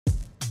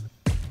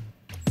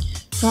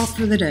Thought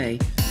for the day.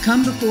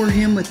 Come before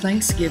Him with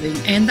thanksgiving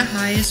and the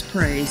highest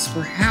praise,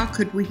 for how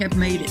could we have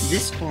made it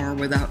this far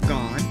without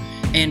God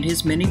and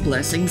His many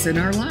blessings in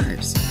our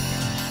lives?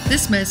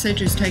 This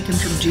message is taken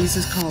from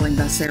Jesus Calling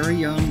by Sarah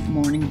Young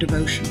Morning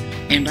Devotion,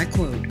 and I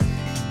quote,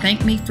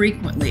 "Thank me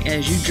frequently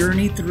as you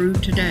journey through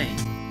today."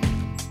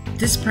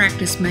 This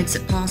practice makes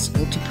it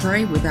possible to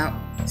pray without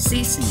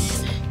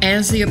ceasing,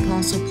 as the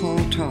Apostle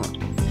Paul taught.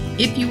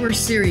 If you are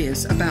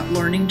serious about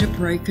learning to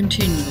pray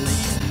continually,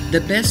 the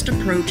best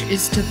approach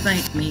is to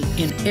thank me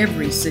in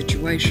every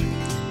situation.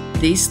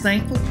 These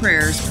thankful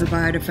prayers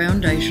provide a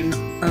foundation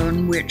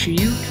on which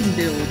you can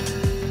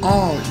build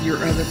all your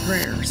other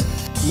prayers.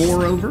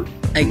 Moreover,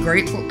 a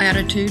grateful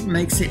attitude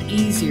makes it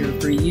easier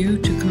for you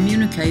to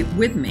communicate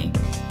with me.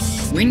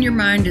 When your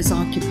mind is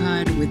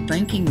occupied with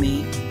thanking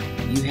me,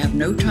 you have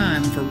no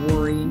time for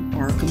worrying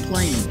or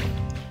complaining.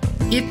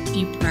 If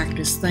you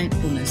practice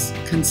thankfulness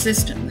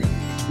consistently,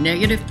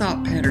 negative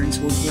thought patterns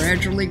will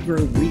gradually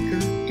grow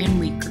weaker and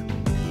weaker.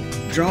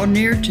 Draw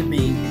near to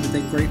me with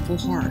a grateful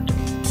heart,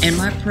 and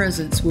my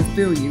presence will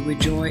fill you with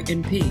joy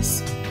and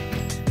peace.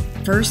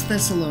 1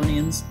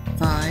 Thessalonians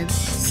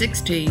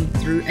 5:16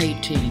 through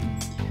 18.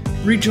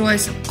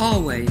 Rejoice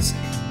always,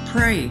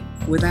 pray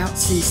without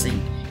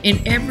ceasing. In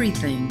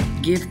everything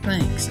give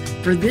thanks,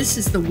 for this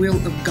is the will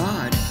of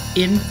God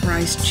in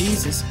Christ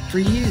Jesus for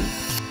you.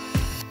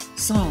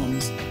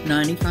 Psalms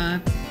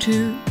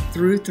 95:2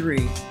 through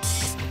 3.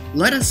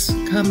 Let us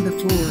come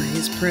before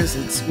His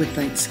presence with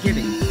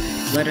thanksgiving.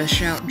 Let us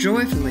shout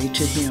joyfully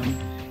to Him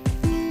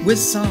with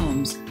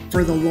psalms,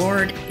 for the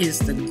Lord is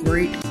the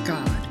great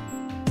God.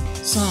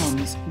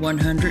 Psalms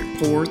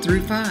 104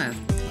 through 5.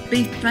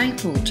 Be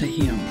thankful to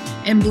Him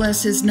and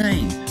bless His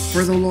name,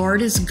 for the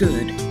Lord is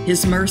good.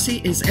 His mercy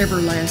is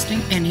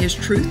everlasting, and His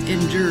truth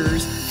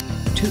endures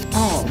to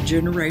all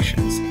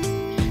generations.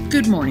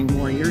 Good morning,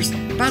 warriors.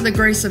 By the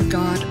grace of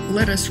God,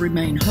 let us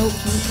remain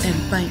hopeful and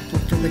thankful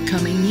for the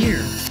coming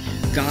year.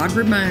 God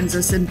reminds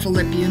us in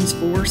Philippians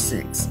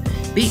 4:6,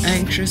 "Be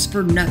anxious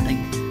for nothing,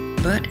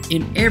 but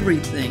in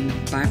everything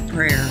by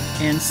prayer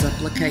and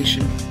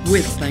supplication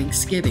with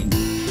thanksgiving.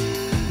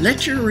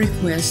 Let your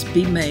requests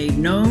be made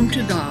known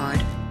to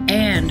God,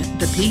 and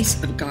the peace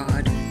of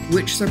God,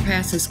 which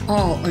surpasses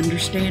all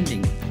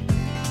understanding,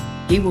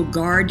 He will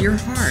guard your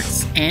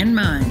hearts and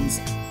minds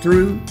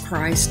through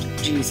Christ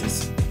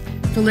Jesus."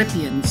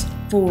 Philippians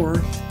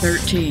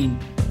 4:13.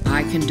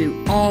 I can do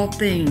all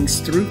things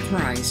through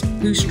Christ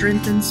who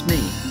strengthens me.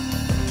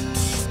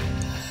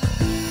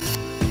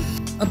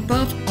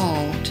 Above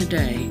all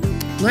today,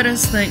 let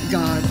us thank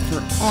God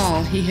for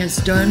all He has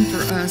done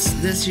for us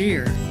this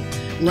year.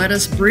 Let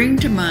us bring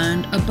to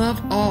mind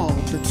above all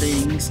the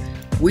things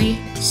we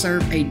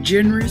serve a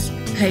generous,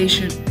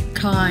 patient,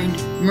 kind,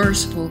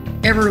 merciful,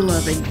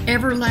 ever-loving,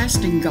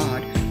 everlasting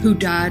God who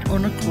died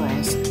on a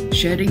cross,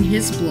 shedding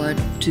His blood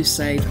to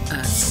save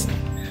us.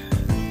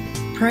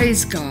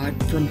 Praise God,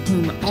 from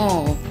whom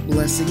all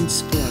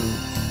blessings flow.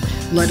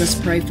 Let us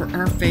pray for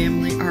our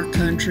family, our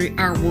country,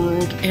 our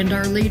world, and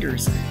our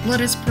leaders.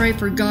 Let us pray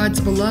for God's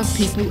beloved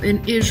people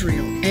in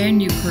Israel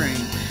and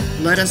Ukraine.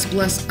 Let us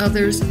bless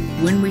others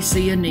when we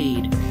see a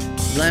need.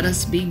 Let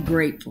us be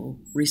grateful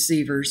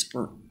receivers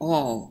for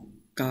all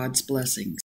God's blessings.